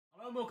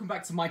And welcome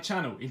back to my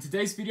channel. In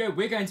today's video,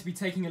 we're going to be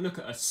taking a look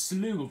at a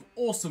slew of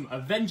awesome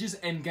Avengers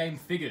Endgame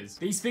figures.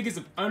 These figures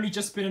have only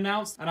just been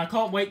announced, and I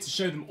can't wait to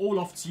show them all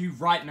off to you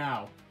right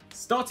now.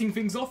 Starting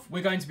things off,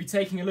 we're going to be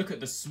taking a look at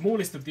the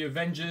smallest of the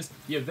Avengers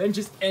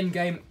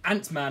Endgame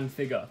ANTMAN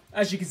figure.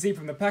 As you can see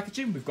from the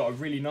packaging, we've got a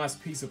really nice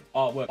piece of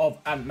artwork of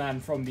Ant-Man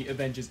from the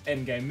Avengers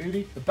Endgame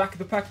movie. The back of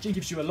the packaging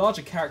gives you a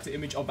larger character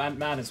image of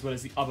Ant-Man as well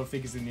as the other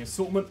figures in the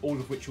assortment, all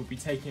of which we'll be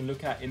taking a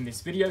look at in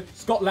this video.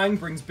 Scott Lang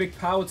brings big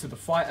power to the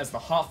fight as the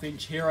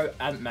half-inch hero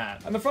Ant-Man.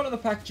 And the front of the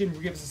packaging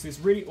gives us this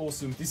really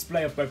awesome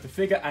display of both the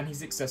figure and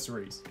his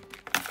accessories.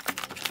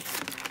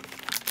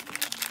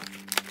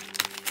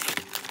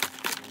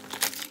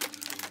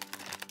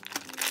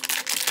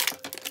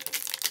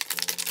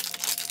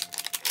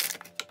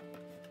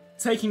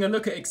 Taking a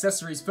look at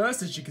accessories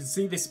first, as you can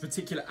see, this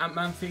particular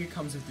Ant-Man figure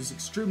comes with this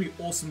extremely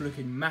awesome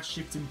looking mass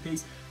shifting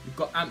piece. We've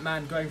got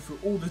Ant-Man going through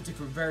all the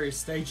different various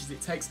stages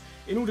it takes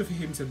in order for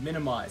him to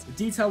minimize. The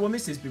detail on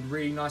this has been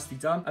really nicely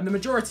done, and the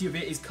majority of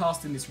it is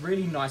cast in this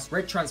really nice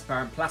red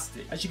transparent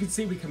plastic. As you can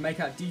see, we can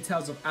make out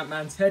details of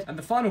Ant-Man's head, and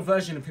the final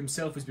version of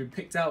himself has been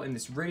picked out in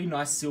this really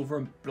nice silver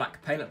and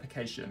black paint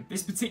application.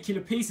 This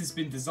particular piece has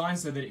been designed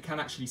so that it can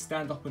actually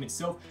stand up on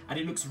itself, and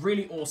it looks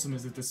really awesome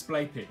as a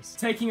display piece.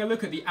 Taking a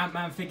look at the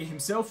Ant-Man figure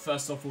himself,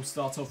 first off we'll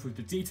start off with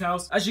the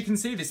details. As you can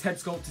see, this head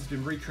sculpt has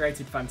been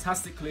recreated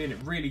fantastically, and it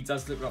really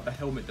does look like the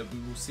helmet that we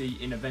will see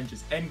in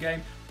Avengers Endgame.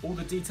 All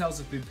the details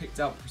have been picked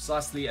out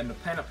precisely, and the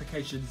paint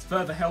applications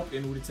further help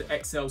in order to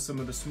excel some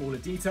of the smaller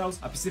details.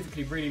 I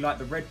specifically really like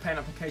the red paint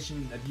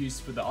application they've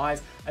used for the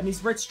eyes, and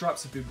these red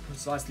stripes have been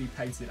precisely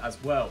painted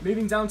as well.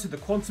 Moving down to the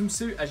Quantum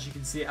suit, as you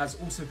can see, it has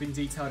also been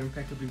detailed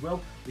impeccably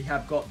well. We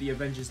have got the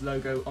Avengers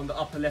logo on the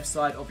upper left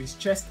side of his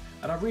chest,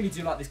 and I really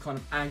do like this kind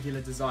of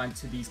angular design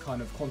to these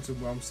kind of Quantum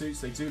Realm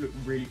suits. They do look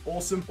really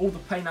awesome. All the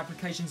paint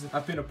applications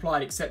have been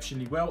applied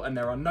exceptionally well, and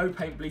there are no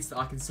paint bleeds that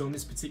I can see on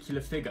this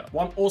particular figure.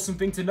 One awesome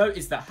thing to note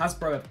is that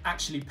Hasbro have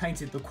actually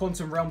painted the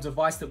Quantum Realm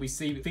device that we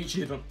see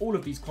featured on all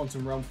of these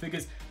Quantum Realm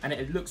figures, and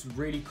it looks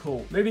really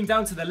cool. Moving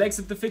down to the legs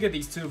of the figure,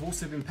 these two have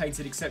also been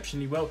painted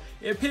exceptionally well.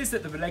 It appears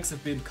that the legs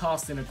have been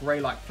cast in a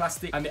grey-like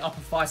plastic, and the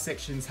upper thigh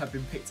sections have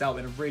been picked out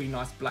in a really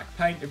nice black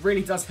paint. It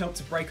really does help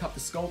to break up the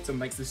sculpt and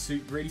makes the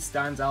suit really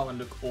stand out and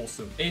look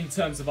awesome. In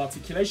terms of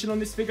articulation on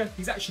this figure,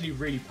 he's actually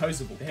really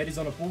poseable. The head is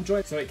on a ball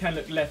joint, so it can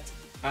look left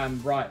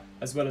and right,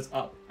 as well as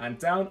up and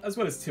down, as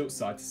well as tilt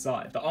side to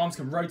side. The arms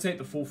can rotate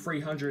the full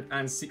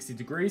 360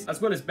 degrees,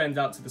 as well as bend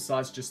out to the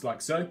sides just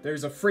like so. There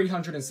is a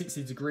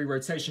 360 degree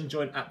rotation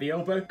joint at the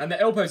elbow, and the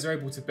elbows are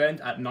able to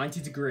bend at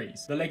 90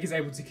 degrees. The leg is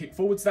able to kick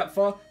forwards that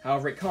far,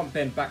 however it can't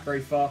bend back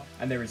very far,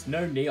 and there is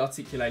no knee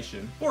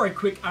articulation. For a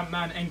quick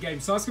Ant-Man Endgame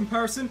size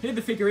comparison, here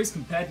the figure is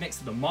compared next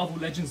to the Marvel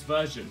Legends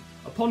version.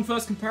 Upon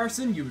first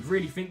comparison, you would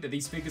really think that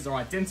these figures are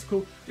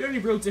identical. The only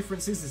real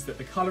difference is that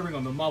the colouring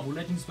on the Marvel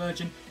Legends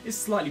version is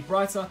slightly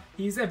brighter,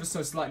 he is ever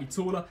so slightly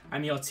taller,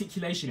 and the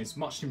articulation is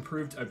much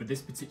improved over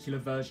this particular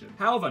version.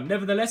 However,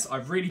 nevertheless, I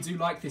really do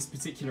like this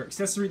particular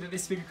accessory that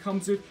this figure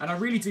comes with, and I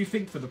really do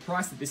think for the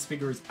price that this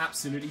figure is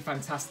absolutely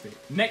fantastic.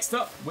 Next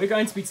up, we're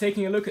going to be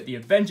taking a look at the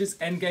Avengers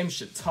Endgame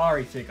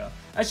CHITAURI figure.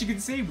 As you can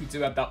see, we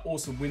do have that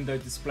awesome window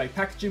display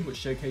packaging which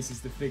showcases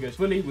the figure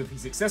fully with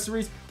his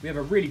accessories. We have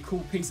a really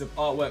cool piece of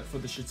artwork for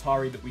the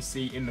CHITAURI that we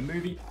see in the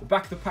movie. The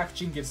back of the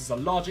packaging gives us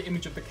a larger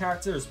image of the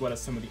character as well as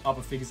some of the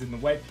other figures in the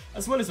wave,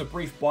 as well as a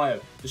brief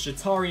bio. The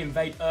CHITAURI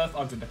invade Earth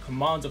under the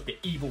command of the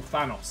evil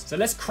Thanos. So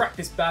let's crack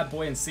this bad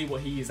boy and see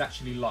what he is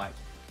actually like.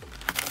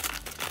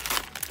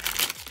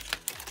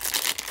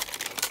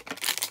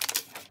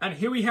 And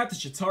here we have the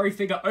CHITAURI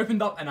figure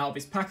opened up and out of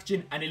its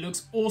packaging, and it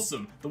looks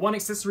awesome. The one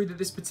accessory that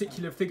this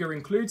particular figure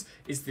includes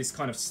is this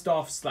kind of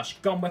staff slash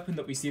gun weapon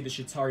that we see the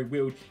CHITAURI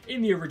wield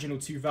in the original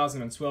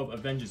 2012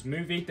 Avengers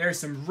movie. There is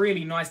some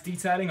really nice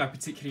detailing. I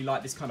particularly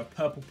like this kind of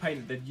purple paint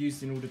that they've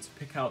used in order to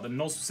pick out the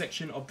nozzle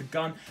section of the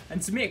gun,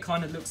 and to me it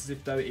kind of looks as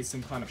if though it is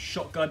some kind of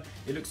shotgun.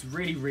 It looks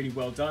really, really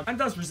well done and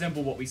does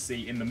resemble what we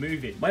see in the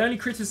movie. My only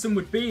criticism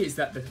would be is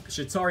that the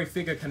CHITAURI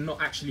figure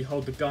cannot actually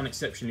hold the gun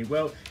exceptionally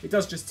well. It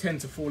does just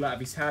tend to fall out of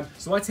his hand,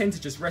 so I tend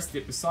to just rest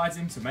it beside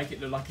him to make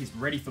it look like he's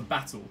ready for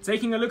battle.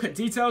 Taking a look at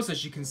details,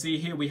 as you can see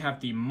here, we have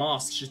the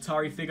masked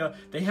CHITAURI figure.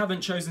 They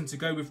haven't chosen to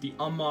go with the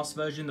unmasked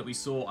version that we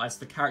saw as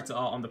the character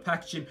art on the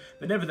packaging,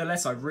 but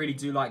nevertheless I really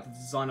do like the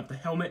design of the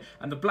helmet,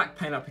 and the black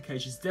paint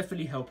applications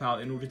definitely help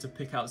out in order to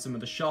pick out some of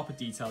the sharper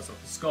details of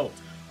the sculpt.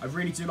 I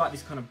really do like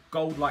this kind of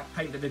gold-like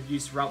paint that they've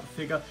used throughout the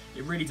figure.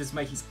 It really does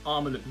make his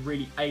armor look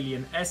really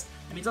alien-esque,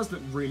 and it does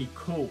look really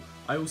cool.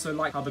 I also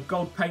like how the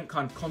gold paint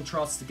kind of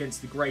contrasts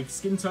against the grey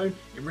skin tone.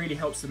 It really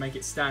helps to make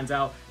it stand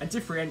out and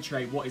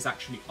differentiate what is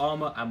actually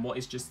armor and what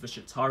is just the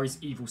CHITAURI's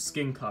evil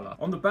skin color.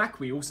 On the back,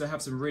 we also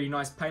have some really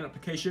nice paint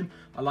application.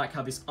 I like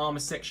how this armor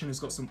section has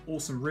got some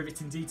awesome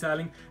riveting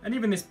detailing, and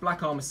even this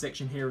black armor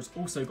section here has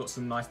also got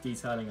some nice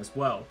detailing as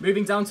well.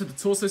 Moving down to the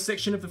torso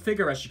section of the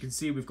figure, as you can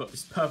see, we've got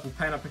this purple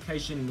paint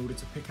application in order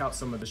to pick out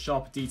some of the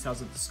sharper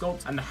details of the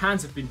sculpt, and the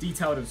hands have been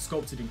detailed and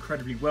sculpted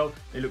incredibly well.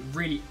 They look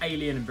really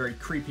alien and very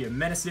creepy and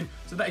menacing.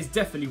 So that is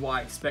definitely what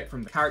I expect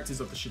from the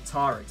characters of the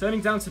CHITAURI. Turning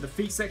down to the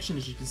feet section,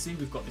 as you can see,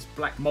 we've got this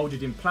black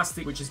molded in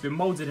plastic, which has been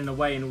molded in a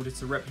way in order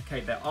to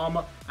replicate their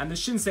armor, and the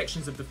shin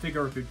sections of the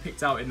figure have been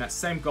picked out in that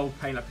same gold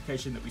paint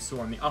application that we saw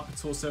on the upper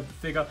torso of the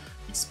figure,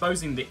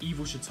 exposing the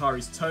evil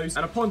CHITAURI's toes,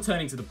 and upon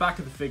turning to the back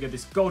of the figure,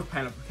 this gold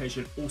paint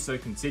application also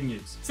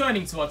continues.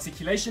 Turning to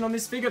articulation on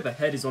this figure, the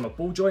head is on a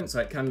ball joint, so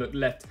it can look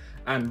left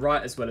and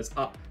right as well as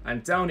up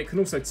and down. It can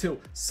also tilt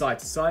side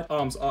to side.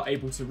 Arms are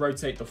able to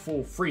rotate the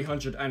full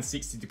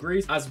 360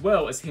 degrees as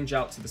well as hinge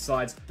out to the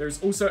sides. There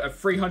is also a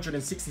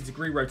 360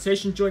 degree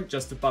rotation joint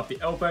just above the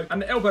elbow,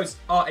 and the elbows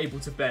are able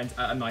to bend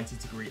at a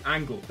 90-degree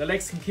angle. The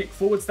legs can kick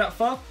forwards that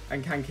far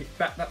and can kick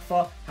back that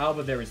far.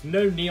 However, there is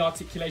no knee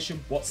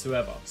articulation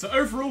whatsoever. So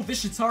overall,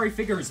 this CHITAURI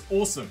figure is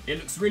awesome. It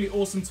looks really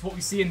awesome to what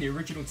we see in the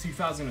original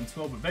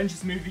 2012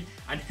 Avengers movie,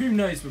 and who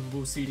knows whether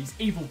we'll see these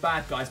evil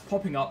bad guys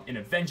popping up in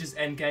Avengers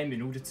Endgame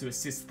in order to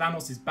assist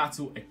Thanos'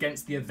 battle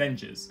against the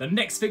Avengers. The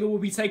next figure we'll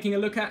be taking a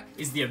look at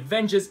is the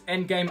Avengers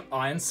Endgame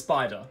Iron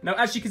Spider. Now,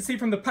 as you can see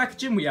from the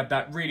packaging, we have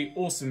that really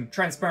awesome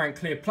transparent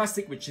clear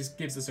plastic, which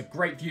gives us a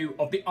great view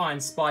of the Iron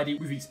Spidey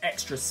with these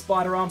extra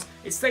spider arms.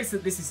 It states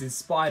that this is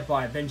inspired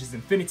by Avengers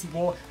Infinity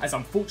War, as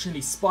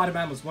unfortunately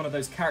Spider-Man was one of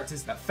those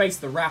characters that faced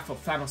the wrath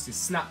of Thanos'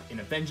 snap in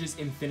Avengers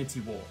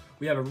Infinity War.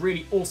 We have a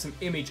really awesome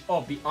image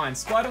of the Iron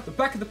Spider. The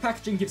back of the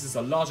packaging gives us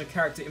a larger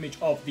character image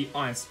of the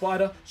Iron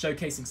Spider,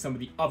 showcasing some of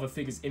the other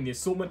figures in the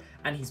assortment,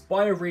 and his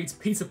bio reads,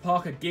 Peter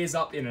Parker gears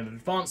up in an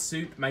advanced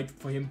suit made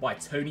for him by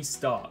Tony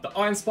Stark. The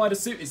Iron Spider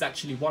suit is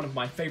actually one of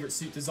my favourite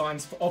suit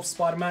designs of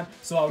Spider-Man,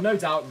 so I'll no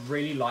doubt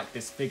really like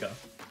this figure.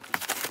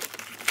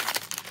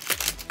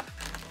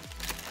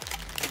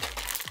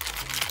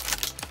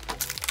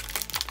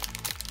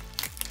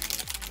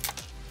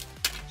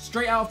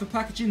 Straight out of the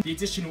packaging, the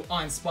additional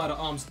Iron Spider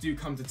arms do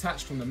come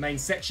detached from the main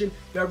section.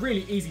 They're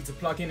really easy to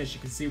plug in. As you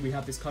can see, we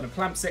have this kind of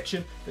clamp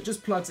section that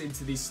just plugs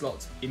into these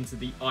slots into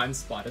the Iron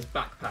Spider's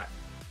backpack.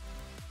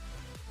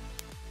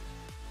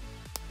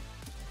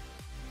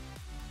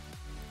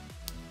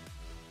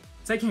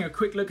 Taking a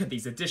quick look at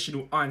these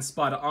additional Iron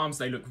Spider arms,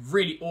 they look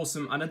really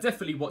awesome and are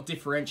definitely what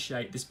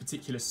differentiate this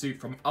particular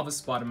suit from other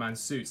Spider-Man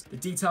suits. The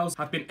details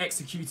have been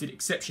executed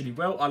exceptionally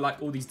well. I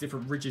like all these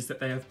different ridges that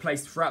they have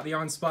placed throughout the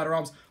Iron Spider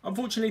arms.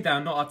 Unfortunately, they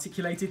are not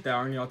articulated. They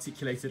are only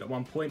articulated at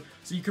one point,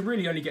 so you can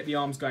really only get the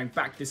arms going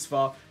back this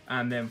far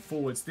and then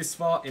forwards this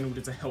far in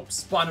order to help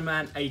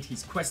Spider-Man aid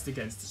his quest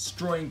against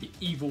destroying the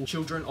evil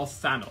children of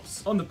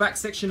Thanos. On the back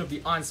section of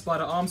the Iron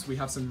Spider arms, we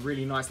have some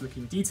really nice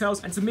looking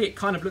details, and to me it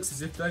kind of looks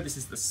as if though this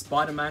is the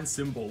Spider-Man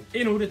symbol.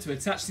 In order to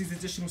attach these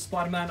additional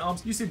Spider-Man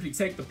arms, you simply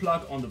take the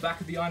plug on the back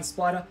of the Iron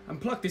Spider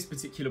and plug this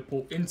particular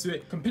port into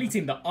it,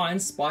 completing the Iron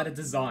Spider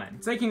design.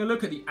 Taking a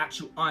look at the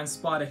actual Iron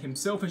Spider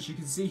himself, as you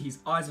can see, his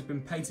eyes have been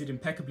painted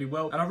impeccably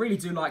well, and I really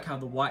do like how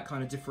the white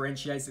kind of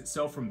differentiates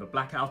itself from the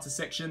black outer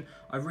section.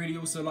 I really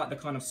also like the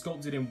kind of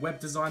sculpted in web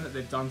design that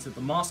they've done to the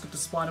mask of the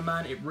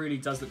Spider-Man. It really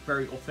does look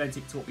very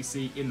authentic to what we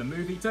see in the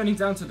movie. Turning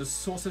down to the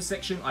torso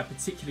section, I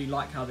particularly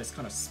like how this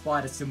kind of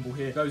spider symbol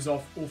here goes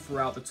off all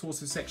throughout the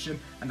torso section,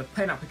 and the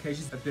paint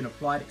applications have been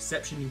applied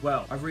exceptionally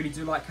well. I really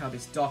do like how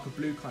this darker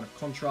blue kind of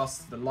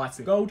contrasts to the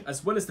lighter gold,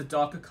 as well as the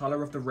darker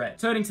colour of the red.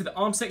 Turning to the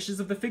arm sections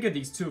of the figure,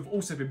 these two have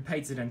also been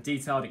painted and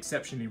detailed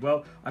exceptionally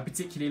well. I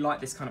particularly like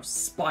this kind of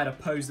spider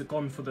pose that's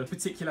gone for the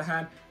particular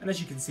hand, and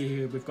as you can see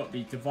here, we've got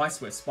the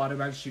device where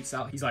Spider-Man shoots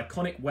out his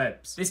iconic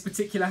webs. This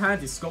particular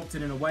hand is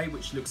sculpted in a way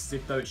which looks as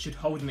if though it should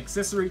hold an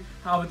accessory.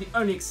 However, the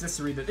only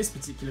accessory that this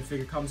particular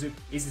figure comes with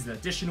is his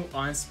additional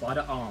Iron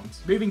Spider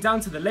arms. Moving down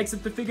to the legs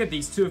of the figure,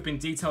 these two have been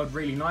detailed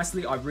really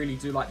nicely. I really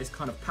do like this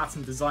kind of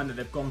pattern design that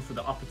they've gone for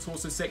the upper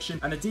torso section,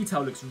 and the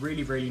detail looks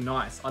really, really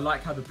nice. I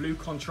like how the blue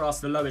contrasts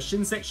the lower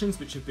shin sections,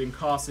 which have been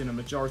cast in a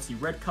majority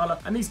red colour,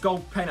 and these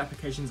gold paint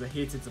applications are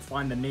here to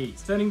define the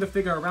knees. Turning the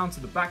figure around to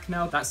the back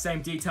now, that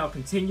same detail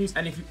continues,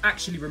 and if you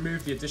actually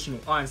remove the additional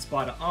Iron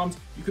Spider arms,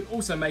 you can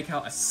also make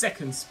out a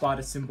second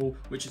spider symbol,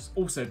 which has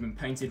also been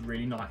painted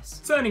really nice.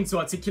 Turning to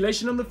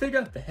articulation on the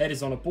figure, the head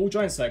is on a ball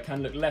joint, so it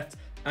can look left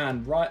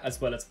and right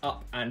as well as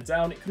up and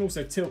down. It can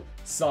also tilt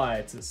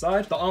side to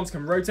side. The arms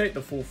can rotate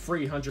the full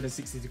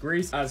 360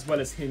 degrees as well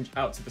as hinge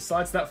out to the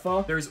sides that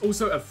far. There is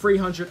also a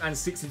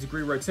 360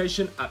 degree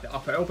rotation at the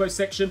upper elbow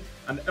section,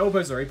 and the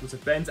elbows are able to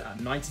bend at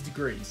 90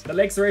 degrees. The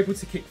legs are able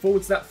to kick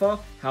forwards that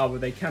far, however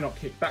they cannot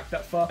kick back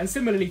that far, and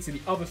similarly to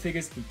the other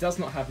figures, he does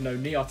not have no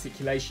knee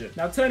articulation.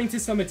 Now turning to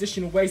some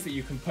additional ways that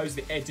you can pose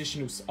the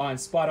additional Iron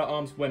Spider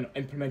arms when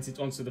implemented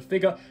onto the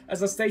figure.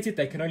 As I stated,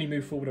 they can only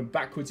move forward and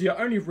backwards.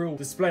 Your only real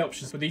display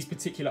options for these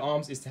particular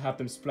arms is to have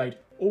them splayed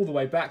all the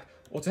way back,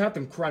 or to have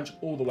them crunch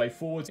all the way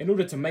forwards in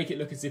order to make it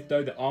look as if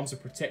though the arms are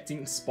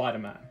protecting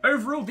Spider-Man.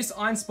 Overall, this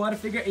Iron Spider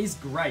figure is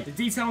great. The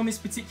detail on this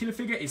particular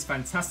figure is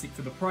fantastic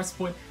for the price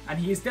point, and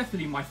he is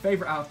definitely my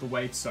favourite out of the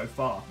wave so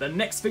far. The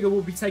next figure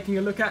we'll be taking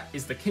a look at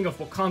is the King of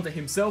Wakanda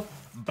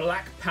himself,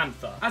 Black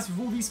Panther. As with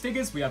all these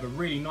figures, we have a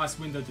really nice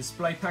window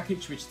display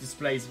package which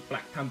displays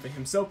Black Panther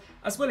himself,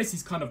 as well as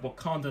his kind of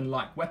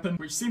Wakandan-like weapon,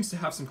 which seems to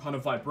have some kind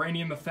of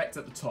vibranium effect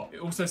at the top. It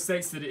also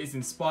states that it is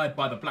inspired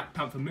by the Black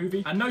Panther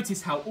movie, and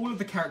notice how all of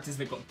the characters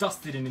that got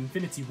dusted in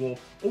Infinity War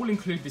all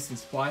include this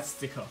inspired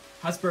sticker.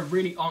 Hasbro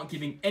really aren't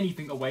giving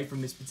anything away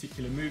from this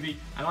particular movie,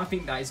 and I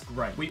think that is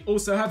great. We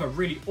also have a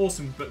really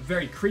awesome but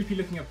very creepy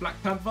looking at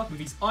Black Panther with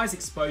his eyes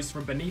exposed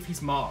from beneath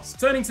his mask.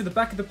 Turning to the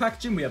back of the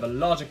packaging, we have a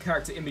larger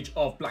character image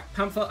of Black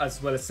Panther,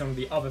 as well as some of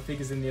the other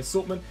figures in the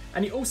assortment,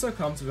 and he also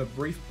comes with a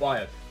brief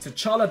bio.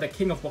 T'Challa, the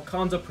King of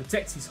Wakanda,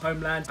 protects his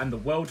homeland and the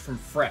world from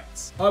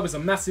threats. I was a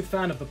massive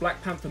fan of the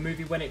Black Panther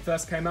movie when it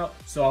first came out,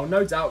 so I'll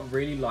no doubt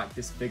really like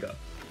this figure.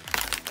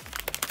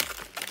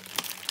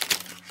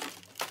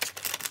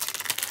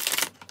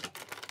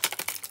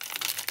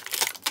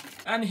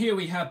 And here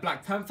we have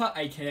Black Panther,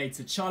 aka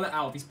T'Challa,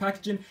 out of his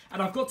packaging,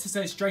 and I've got to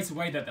say straight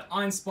away that the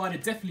Iron Spider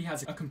definitely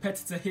has a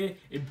competitor here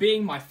in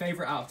being my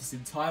favourite out of this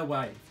entire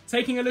wave.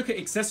 Taking a look at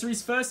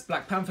accessories first,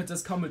 Black Panther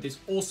does come with this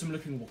awesome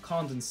looking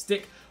Wakandan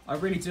stick. I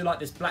really do like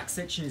this black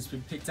section. It's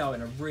been picked out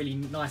in a really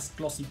nice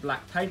glossy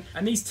black paint,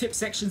 and these tip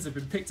sections have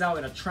been picked out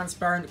in a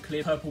transparent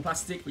clear purple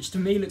plastic, which to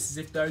me looks as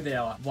if though they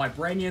are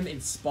vibranium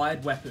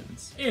inspired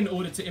weapons. In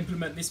order to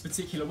implement this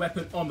particular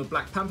weapon on the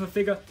Black Panther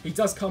figure, he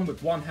does come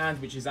with one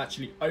hand which is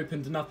actually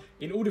opened enough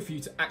in order for you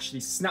to actually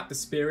snap the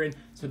spear in,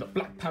 so that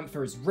Black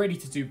Panther is ready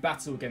to do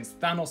battle against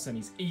Thanos and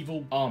his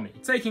evil army.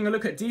 Taking a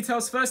look at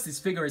details first, this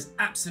figure is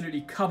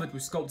absolutely covered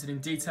with sculpted in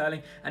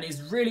detailing, and it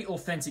is really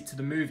authentic to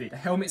the movie. The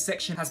helmet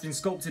section has been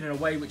sculpted in a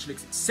way which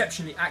looks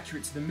exceptionally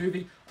accurate to the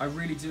movie. I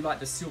really do like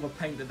the silver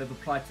paint that they've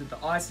applied to the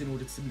eyes in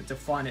order to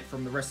define it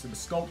from the rest of the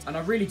sculpt, and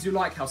I really do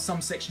like how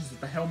some sections of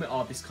the helmet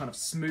are this kind of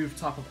smooth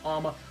type of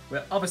armor,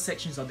 where other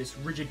sections are this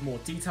rigid, more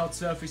detailed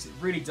surface. It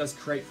really does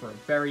create for a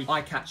very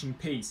eye-catching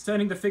piece.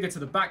 Turning the figure to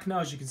the back now,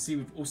 as you can see,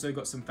 we've also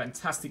got some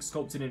fantastic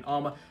sculpting in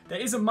armor. There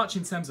isn't much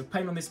in terms of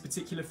paint on this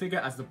particular figure,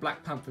 as the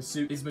Black Panther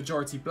suit is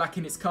majority black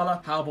in its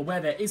color. However,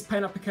 where there is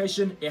paint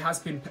application, it has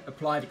been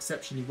applied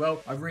exceptionally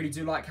well. I really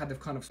do like how they've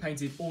kind of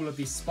painted all of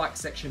this spike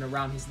section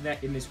around his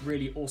neck in this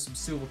really awesome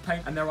silver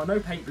paint, and there are no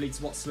paint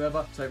bleeds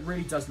whatsoever, so it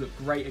really does look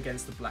great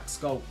against the black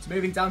sculpt.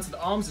 Moving down to the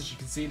arms, as you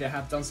can see, they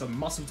have done some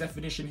muscle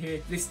definition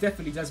here. This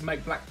definitely does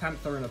make Black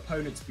Panther an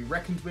opponent to be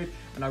reckoned with,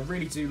 and I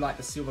really do like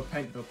the silver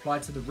paint they've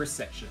applied to the wrist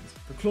sections.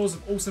 The claws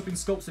have also been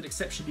sculpted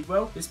exceptionally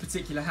well. This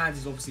particular hand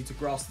is obviously to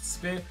grasp the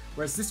spear,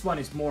 whereas this one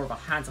is more of a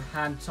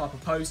hand-to-hand type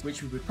of pose,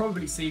 which we would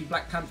probably see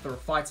Black Panther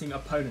fighting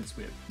opponents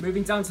with.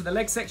 Moving down to the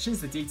leg sections,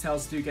 the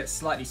details do get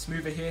slightly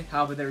smoother here.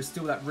 However, there is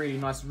still that really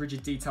nice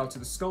rigid detail to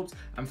the sculpt,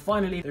 and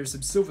finally there is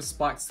some silver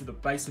spikes to the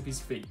base of his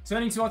feet.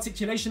 Turning to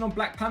articulation on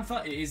Black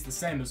Panther, it is the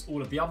same as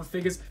all of the other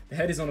figures. The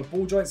head is on a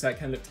ball joint, so it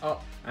can lift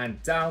up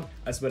and down,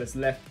 as well as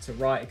left to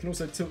right. It can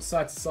also tilt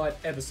side to side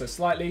ever so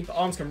slightly. The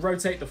arms can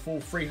rotate the full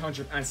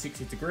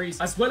 360 degrees,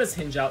 as well as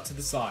hinge out to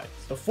the side.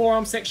 The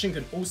forearm section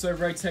can also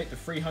rotate the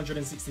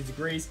 360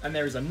 degrees, and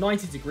there is a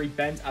 90-degree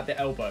bend at the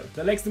elbow.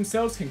 The legs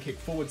themselves can kick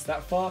forwards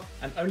that far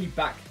and only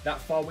back that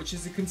far, which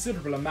is a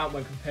considerable amount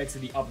when compared to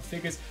the other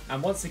figures,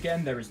 and once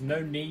again there is no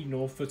knee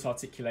nor foot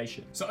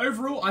articulation. So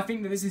overall, I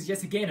think that this is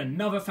yet again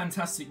another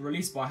fantastic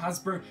release by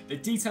Hasbro. The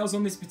details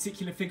on this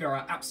particular figure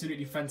are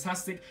absolutely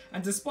fantastic,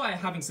 and despite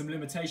having some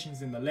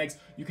limitations in the legs,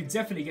 you can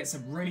definitely get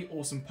some really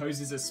awesome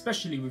poses,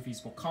 especially with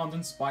his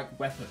Wakandan spike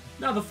weapon.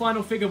 Now the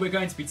final figure we're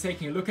going to be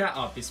taking a look at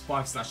of this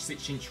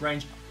 5/6 inch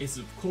range is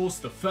of course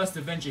the first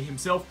Avenger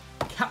himself,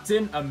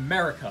 Captain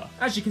America.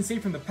 As you can see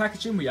from the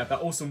packaging, we have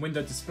that awesome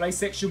window display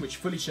section which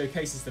fully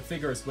showcases the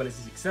figure as well as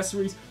his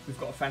accessories. We've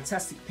got a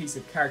fantastic piece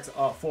of character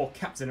art for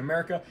Captain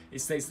America.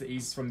 It states that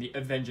he's from the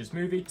Avengers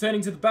movie.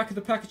 Turning to the back of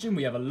the packaging,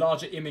 we have a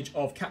larger image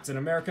of Captain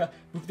America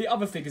with the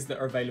other figures that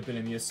are available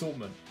in the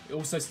assortment. It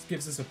also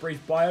gives us a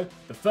brief bio.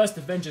 The first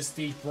Avenger,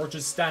 Steve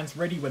Rogers, stands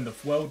ready when the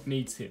world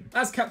needs him.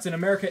 As Captain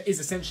America is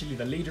essentially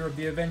the leader of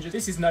the Avengers,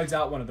 this is no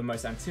doubt one of the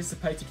most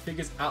anticipated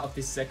figures out of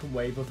this second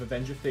wave of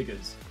Avenger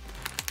figures.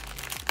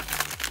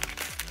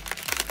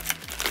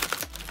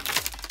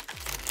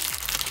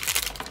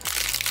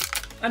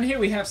 And here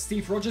we have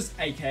Steve Rogers,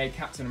 aka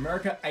Captain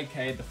America,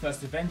 aka the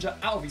first Avenger,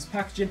 out of his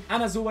packaging,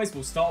 and as always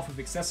we'll start off with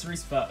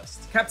accessories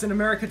first. Captain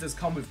America does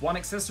come with one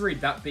accessory,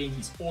 that being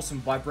his awesome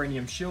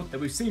vibranium shield that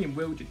we've seen him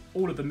wield in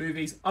all of the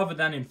movies other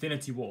than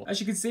Infinity War. As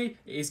you can see,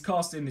 it is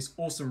cast in this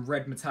awesome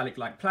red metallic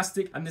like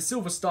plastic, and the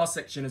silver star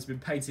section has been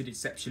painted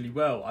exceptionally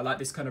well. I like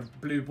this kind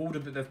of blue border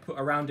that they've put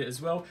around it as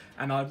well,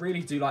 and I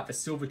really do like the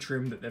silver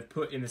trim that they've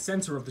put in the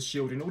center of the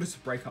shield in order to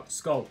break up the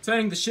skull.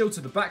 Turning the shield to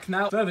the back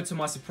now, further to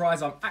my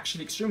surprise, I'm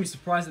actually extremely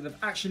surprised that they've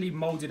actually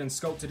molded and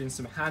sculpted in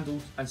some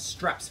handles and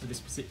straps for this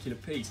particular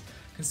piece.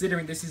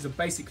 Considering this is a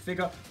basic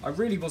figure, I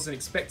really wasn't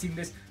expecting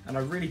this, and I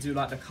really do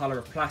like the colour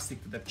of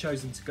plastic that they've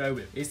chosen to go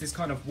with. It's this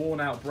kind of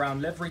worn out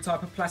brown leathery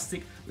type of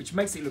plastic, which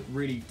makes it look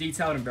really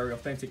detailed and very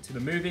authentic to the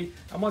movie.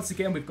 And once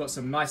again, we've got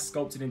some nice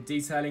sculpted and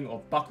detailing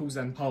of buckles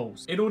and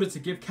holes. In order to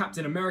give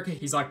Captain America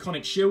his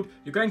iconic shield,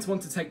 you're going to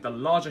want to take the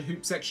larger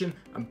hoop section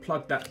and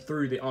plug that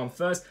through the arm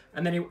first,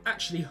 and then it will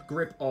actually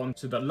grip on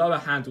to the lower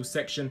handle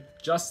section,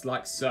 just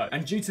like so.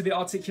 And due to the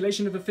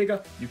articulation of the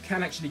figure, you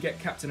can actually get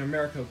Captain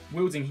America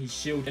wielding his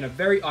shield in a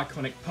very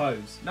iconic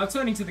pose. Now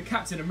turning to the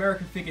Captain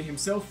America figure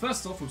himself,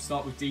 first off we'll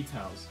start with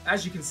details.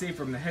 As you can see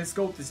from the head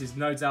sculpt, this is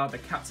no doubt the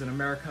Captain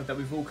America that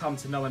we've all come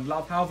to know and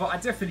love. However, I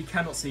definitely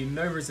cannot see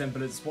no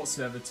resemblance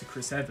whatsoever to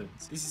Chris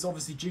Evans. This is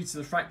obviously due to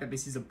the fact that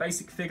this is a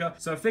basic figure,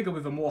 so a figure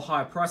with a more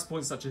higher price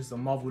point such as the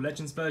Marvel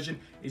Legends version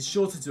is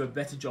sure to do a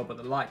better job at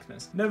the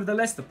likeness.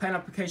 Nevertheless, the paint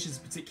applications,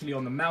 particularly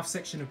on the mouth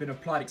section, have been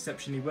applied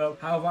exceptionally well.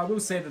 However, I will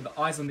say that the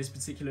eyes on this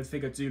particular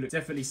figure do look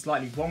definitely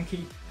slightly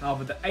wonky.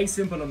 However, the A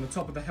symbol on the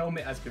top of the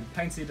helmet has been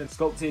painted and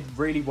sculpted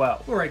really well.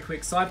 For a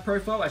quick side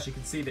profile, as you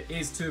can see, the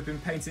ears too have been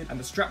painted, and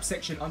the strap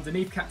section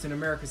underneath Captain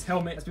America's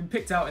helmet has been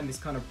picked out in this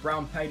kind of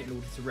brown paint in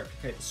order to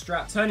replicate the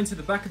strap. Turning to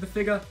the back of the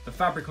figure, the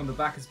fabric on the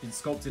back has been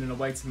sculpted in a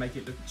way to make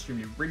it look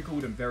extremely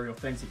wrinkled and very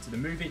authentic to the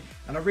movie,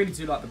 and I really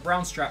do like the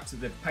brown straps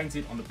that they've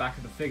painted on the back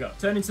of the figure.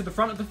 Turning to the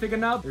front of the figure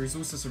now, there is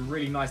also some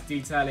really nice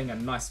detailing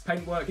and nice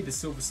paintwork. The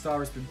silver star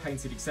has been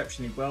painted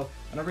exceptionally well,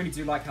 and I really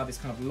do like how this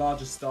kind of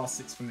larger star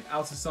sits from the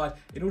outer side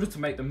in order to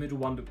make the middle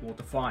one look more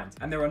defined.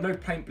 And there are no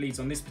paint bleeds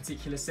on this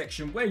particular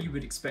section where you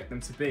would expect them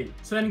to be.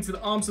 Turning to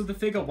the arms of the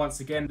figure, once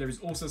again there is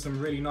also some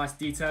really nice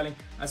detailing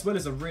as well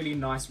as a really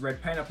nice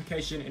red paint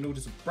application in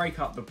order to break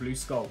up the blue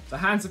skull. The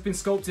hands have been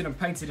sculpted and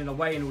painted in a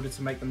way in order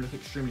to make them look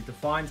extremely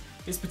defined.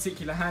 This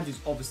particular hand is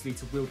obviously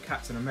to wield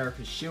Captain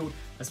America's shield,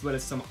 as well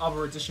as some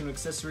other additional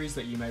accessories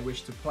that you may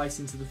wish to place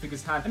into the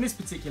figure's hand, and this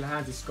particular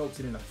hand is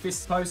sculpted in a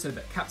fist pose so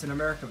that Captain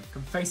America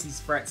can face his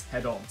threats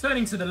head on.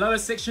 Turning to the lower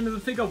section of the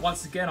figure,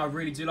 once again I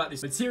really do like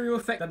this material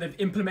effect that they've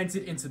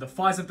implemented into the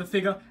thighs of the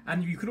figure,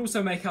 and you can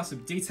also make out some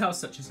details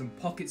such as some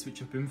pockets which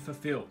have been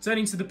fulfilled.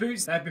 Turning to the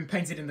boots, they have been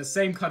painted in the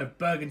same kind of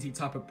burgundy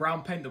type of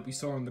brown paint that we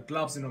saw on the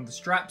gloves and on the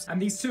straps,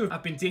 and these two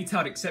have been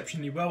detailed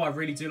exceptionally well. I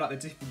really do like the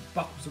different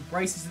buckles and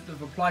braces that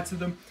they've applied to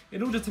them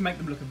in order to make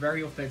them look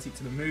very authentic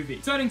to the movie.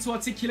 Turning to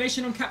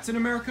articulation on Captain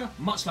America,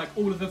 much like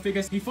all of the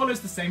figures, he follows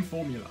the same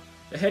formula.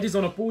 The head is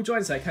on a ball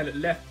joint, so it can look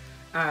left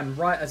and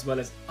right as well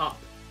as up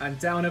and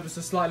down ever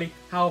so slightly.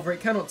 However, it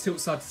cannot tilt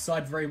side to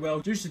side very well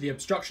due to the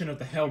obstruction of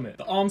the helmet.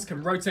 The arms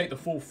can rotate the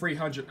full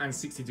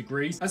 360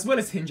 degrees as well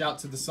as hinge out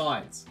to the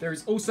sides. There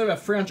is also a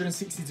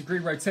 360 degree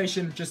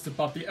rotation just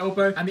above the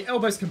elbow, and the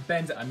elbows can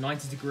bend at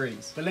 90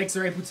 degrees. The legs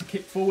are able to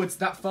kick forwards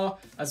that far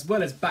as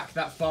well as back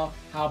that far.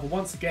 However,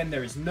 once again,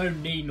 there is no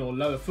knee nor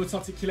lower foot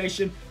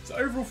articulation. So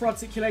overall for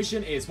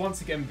articulation, it is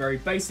once again very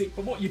basic,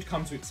 but what you'd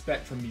come to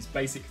expect from these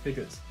basic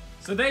figures.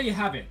 So there you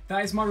have it.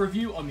 That is my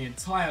review on the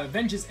entire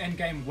Avengers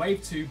Endgame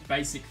Wave 2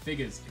 basic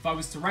figures. If I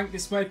was to rank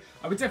this wave,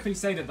 I would definitely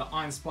say that the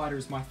Iron Spider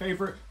is my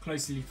favourite,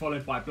 closely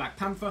followed by Black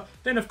Panther,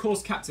 then of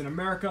course Captain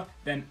America,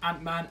 then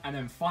Ant-Man, and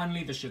then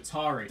finally the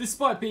CHITAURI.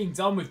 Despite being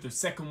done with the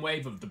second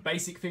wave of the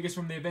basic figures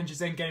from the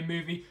Avengers Endgame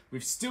movie,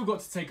 we've still got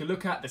to take a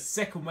look at the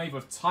second wave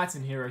of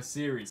Titan Hero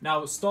series.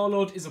 Now,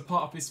 Star-Lord is a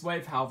part of this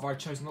wave, however I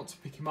chose not to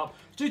pick him up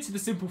due to the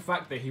simple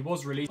fact that he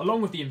was released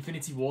along with the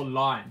Infinity War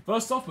line.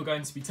 First off, we're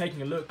going to be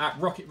taking a look at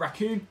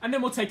Raccoon, and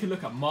then we'll take a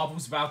look at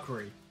Marvel's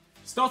Valkyrie.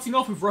 Starting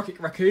off with Rocket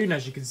Raccoon,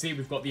 as you can see,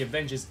 we've got the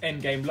Avengers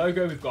Endgame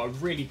logo. We've got a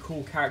really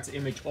cool character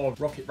image of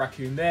Rocket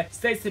Raccoon there. It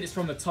states that it's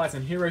from the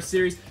Titan Hero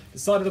series. The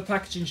side of the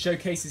packaging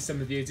showcases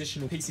some of the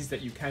additional pieces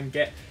that you can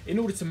get in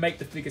order to make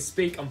the figure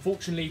speak.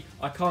 Unfortunately,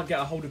 I can't get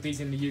a hold of these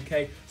in the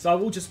UK, so I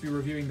will just be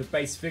reviewing the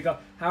base figure.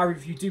 However,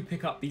 if you do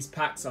pick up these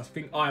packs, I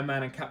think Iron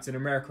Man and Captain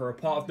America are a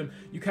part of them,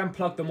 you can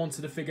plug them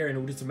onto the figure in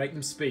order to make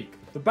them speak.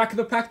 The back of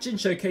the packaging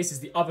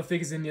showcases the other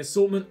figures in the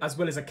assortment, as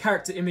well as a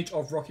character image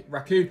of Rocket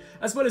Raccoon,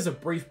 as well as a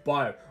brief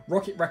bio.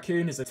 Rocket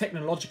Raccoon is a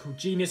technological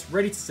genius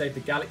ready to save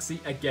the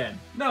galaxy again.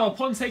 Now,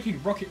 upon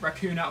taking Rocket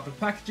Raccoon out of the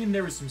packaging,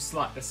 there is some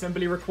slight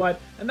assembly required,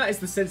 and that is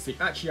the sense that you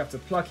actually have to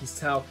plug his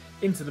tail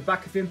into the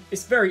back of him.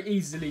 It's very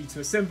easily to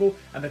assemble,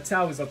 and the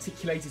tail is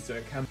articulated so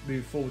it can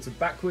move forwards and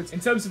backwards.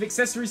 In terms of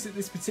accessories that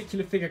this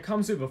particular figure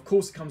comes with, of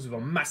course it comes with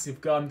a massive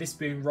gun. This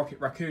being Rocket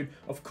Raccoon,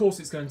 of course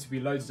it's going to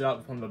be loaded up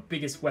with one of the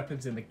biggest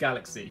weapons in the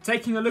galaxy.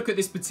 Taking a look at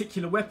this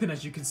particular weapon,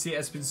 as you can see, it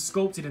has been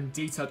sculpted and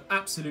detailed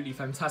absolutely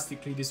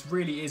fantastically. This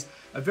really is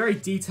a very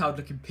detailed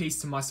looking piece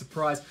to my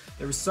surprise.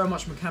 There is so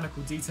much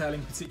mechanical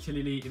detailing,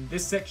 particularly in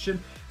this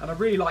section, and I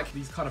really like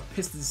these kind of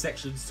piston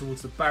sections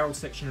towards the barrel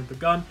section of the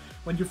gun.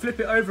 When you flip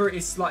it over, it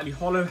is slightly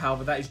hollow,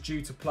 however that is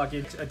due to plug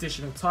in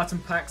additional Titan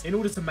packs in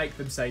order to make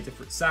them say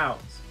different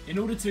sounds. In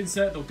order to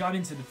insert the gun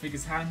into the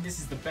figure's hand, this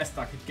is the best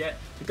I could get.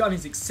 The gun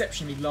is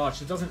exceptionally large,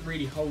 so it doesn't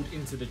really hold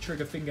into the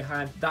trigger finger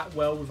hand that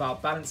well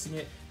without balancing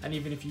it. and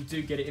even if you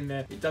do get it in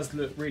there, it does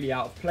look really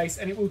out of place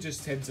and it will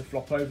just tend to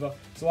flop over.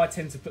 So I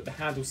tend to put the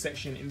handle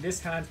section in this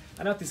hand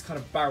and have this kind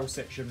of barrel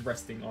section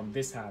resting on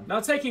this hand. Now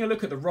taking a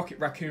look at the Rocket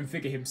Raccoon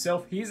figure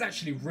himself, he is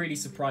actually really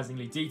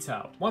surprisingly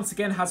detailed. Once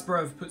again,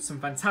 Hasbro have put some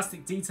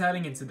fantastic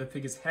detailing into the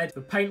figure's head.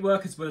 The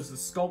paintwork as well as the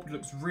sculpt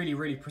looks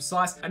really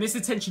precise, and this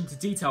attention to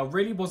detail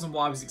really wasn't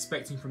what I was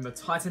expecting from the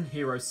Titan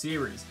Hero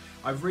series.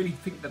 I really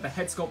think that the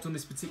head sculpt on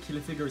this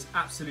particular figure is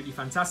absolutely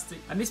fantastic,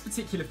 and this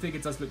particular figure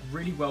does look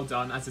really well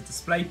done as a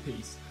display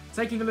piece.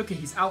 Taking a look at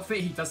his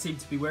outfit, he does seem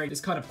to be wearing this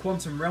kind of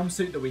Quantum Realm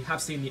suit that we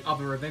have seen the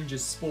other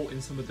Avengers sport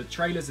in some of the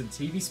trailers and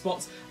TV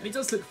spots, and it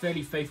does look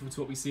fairly faithful to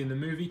what we see in the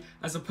movie,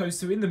 as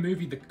opposed to in the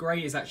movie the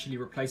grey is actually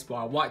replaced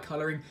by a white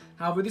colouring.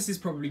 However, this is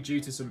probably due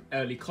to some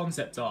early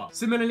concept art.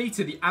 Similarly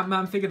to the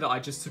Ant-Man figure that I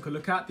just took a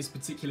look at, this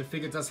particular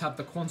figure does have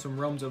the Quantum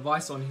Realm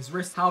device on his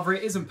wrist. However,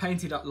 it isn't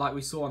painted up like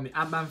we saw on the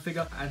Ant-Man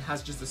figure and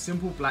has just a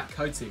simple black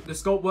coating. The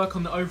sculpt work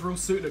on the overall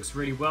suit looks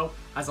really well.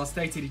 As I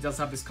stated, he does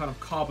have this kind of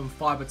carbon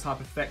fibre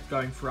type effect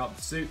going throughout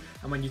the suit,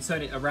 and when you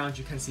turn it around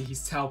you can see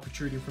his tail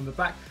protruding from the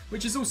back,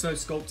 which is also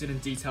sculpted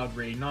and detailed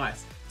really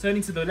nice.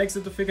 Turning to the legs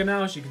of the figure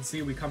now, as you can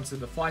see we come to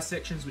the thigh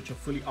sections which are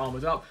fully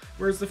armoured up,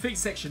 whereas the feet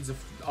sections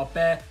are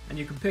bare and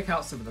you can pick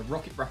out some of the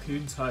Rocket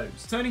Raccoon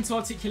toes. Turning to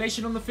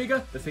articulation on the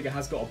figure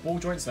has got a ball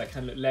joint so it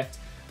can look left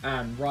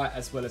and right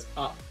as well as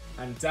up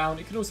and down.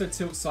 It can also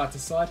tilt side to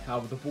side,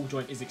 however the ball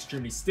joint is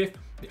extremely stiff.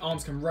 The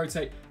arms can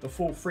rotate the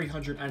full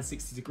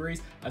 360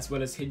 degrees as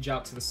well as hinge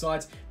out to the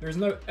sides. There is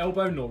no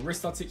elbow nor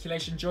wrist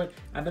articulation joint,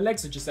 and the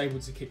legs are just able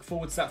to kick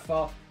forwards that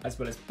far as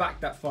well as back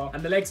that far,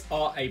 and the legs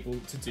are able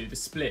to do the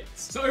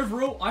splits. So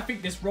overall, I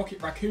think this Rocket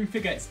Raccoon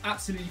figure is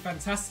absolutely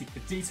fantastic.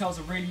 The details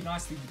are really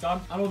nicely done,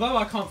 and although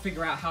I can't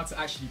figure out how to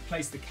actually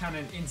place the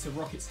cannon into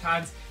Rocket's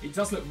hands, it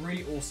does look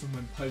really awesome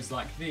when posed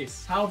like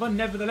this. However,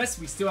 nevertheless,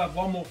 we still have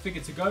one more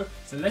figure to go,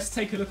 so let's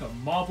take a look at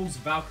Marvel's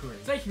Valkyrie.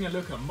 Taking a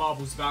look at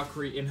Marvel's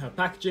Valkyrie in her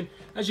packaging,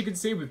 as you can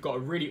see we've got a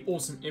really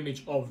awesome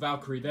image of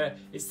Valkyrie there.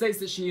 It states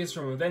that she is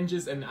from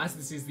Avengers, and as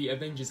this is the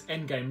Avengers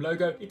Endgame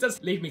logo, it does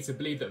lead me to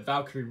believe that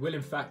Valkyrie will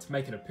in fact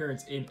make an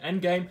appearance in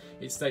Endgame.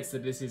 It states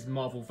that this is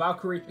Marvel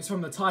Valkyrie. It's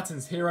from the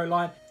Titans Hero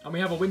line, and we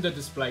have a window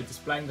display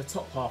displaying the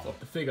top half of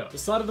the figure. The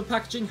side of the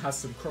packaging has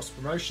some cross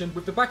promotion,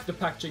 with the back of the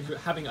packaging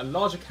having a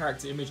larger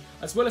character image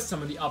as well as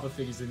some of the other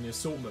figures in the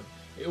assortment.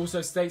 It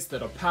also states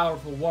that a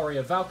powerful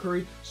warrior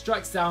Valkyrie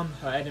strikes down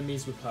her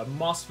enemies with her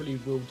masterfully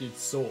wielded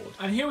sword.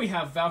 And here we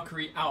have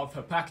Valkyrie out of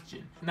her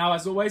packaging. Now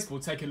as always, we'll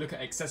take a look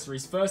at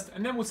accessories first,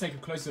 and then we'll take a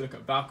closer look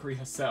at Valkyrie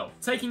herself.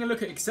 Taking a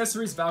look at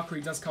accessories,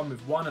 Valkyrie does come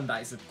with one, and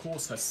that is of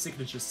course her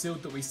signature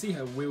shield that we see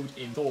her wield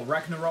in Thor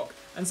Ragnarok,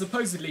 and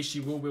supposedly she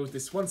will wield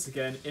this once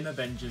again in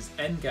Avengers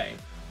Endgame.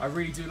 I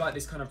really do like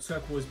this kind of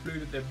turquoise blue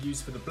that they've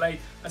used for the blade,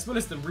 as well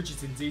as the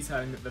Ridgeton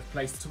detailing that they've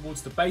placed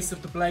towards the base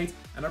of the blade,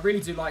 and I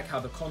really do like how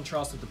the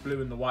contrast of the blue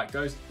and the white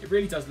goes. It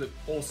really does look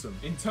awesome.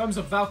 In terms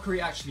of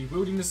Valkyrie actually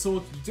wielding the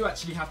sword, you do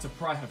actually have to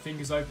pry her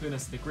fingers open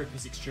as the grip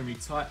is extremely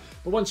tight,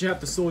 but once you have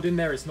the sword in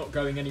there it's not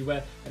going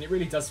anywhere, and it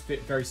really does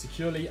fit very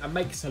securely and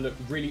makes her look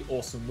really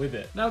awesome with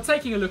it. Now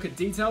taking a look at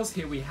details,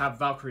 here we have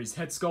Valkyrie's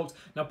head sculpt.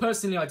 Now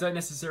personally I don't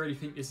necessarily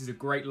think this is a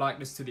great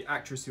likeness to the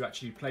actress who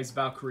actually plays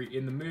Valkyrie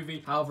in the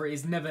movie, however it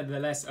is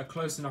nevertheless a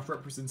close enough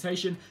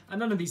representation, and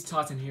none of these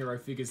Titan Hero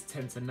figures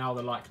tend to nail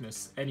the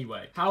likeness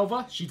anyway.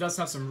 However, she does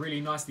have some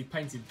really nicely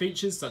painted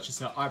features such as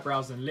her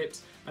eyebrows and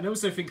lips, and I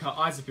also think her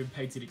eyes have been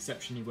painted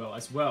exceptionally well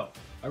as well.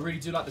 I really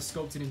do like the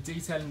sculpting and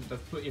detailing that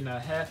they've put in her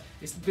hair.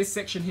 This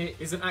section here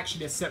isn't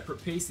actually a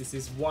separate piece, this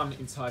is one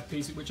entire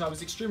piece, which I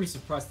was extremely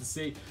surprised to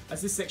see,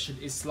 as this section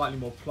is slightly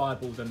more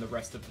pliable than the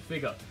rest of the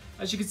figure.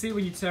 As you can see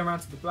when you turn around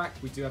to the back,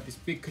 we do have this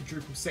big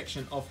quadruple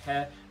section of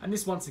hair, and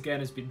this once again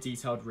has been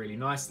detailed really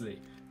nicely.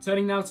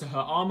 Turning now to her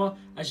armour,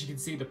 as you can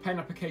see the paint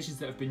applications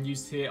that have been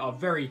used here are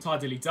very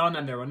tidily done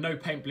and there are no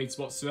paint bleeds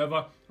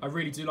whatsoever. I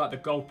really do like the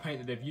gold paint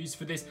that they've used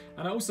for this,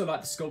 and I also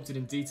like the sculpted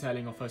and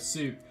detailing of her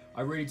suit.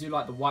 I really do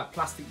like the white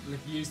plastic that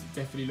they've used. It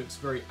definitely looks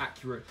very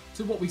accurate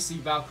to what we see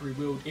Valkyrie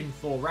wield in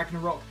Thor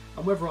Ragnarok,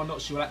 and whether or not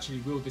she will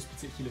actually wield this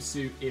particular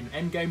suit in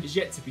Endgame is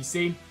yet to be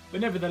seen, but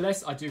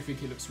nevertheless I do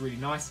think it looks really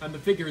nice, and the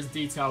figure is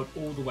detailed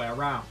all the way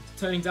around.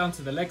 Turning down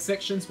to the leg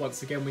sections,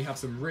 once again we have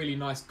some really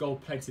nice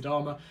gold plated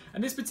armour,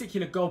 and this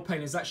particular gold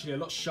paint is actually a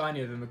lot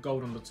shinier than the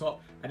gold on the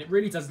top, and it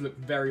really does look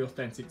very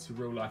authentic to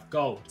real life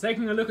gold.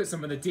 Taking a look at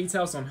some of the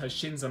details on her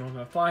shins and on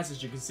her thighs,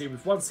 as you can see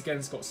we've once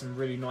again got some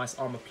really nice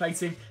armour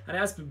plating, and it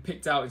has been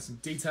picked out in some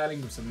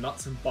detailing with some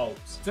nuts and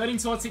bolts. Turning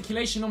to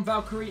articulation on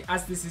Valkyrie,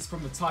 as this is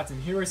from the Titan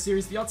Hero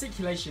series, the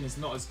articulation is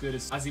not as good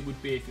as it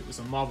would be if it was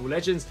on Marvel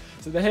Legends.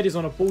 So the head is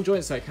on a ball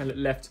joint, so it can look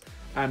left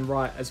and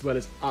right as well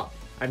as up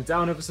and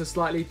down ever so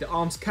slightly. The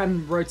arms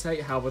can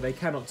rotate, however they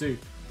cannot do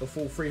the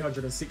full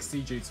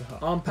 360 due to her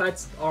arm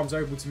pads. The arms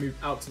are able to move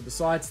out to the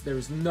sides. There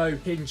is no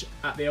hinge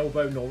at the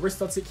elbow nor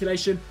wrist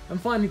articulation, and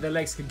finally the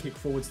legs can kick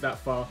forwards that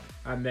far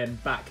and then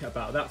back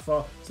about that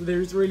far, so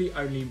there is really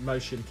only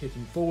motion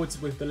kicking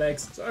forwards with the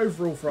legs. So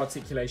overall for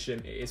articulation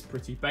it is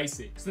pretty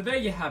basic. So there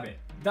you have it,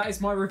 that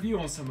is my review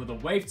on some of the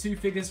Wave 2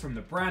 figures from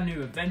the brand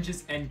new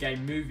Avengers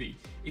Endgame movie.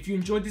 If you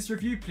enjoyed this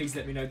review, please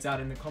let me know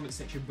down in the comment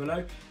section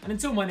below, and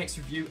until my next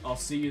review, I'll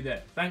see you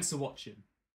there. Thanks for watching.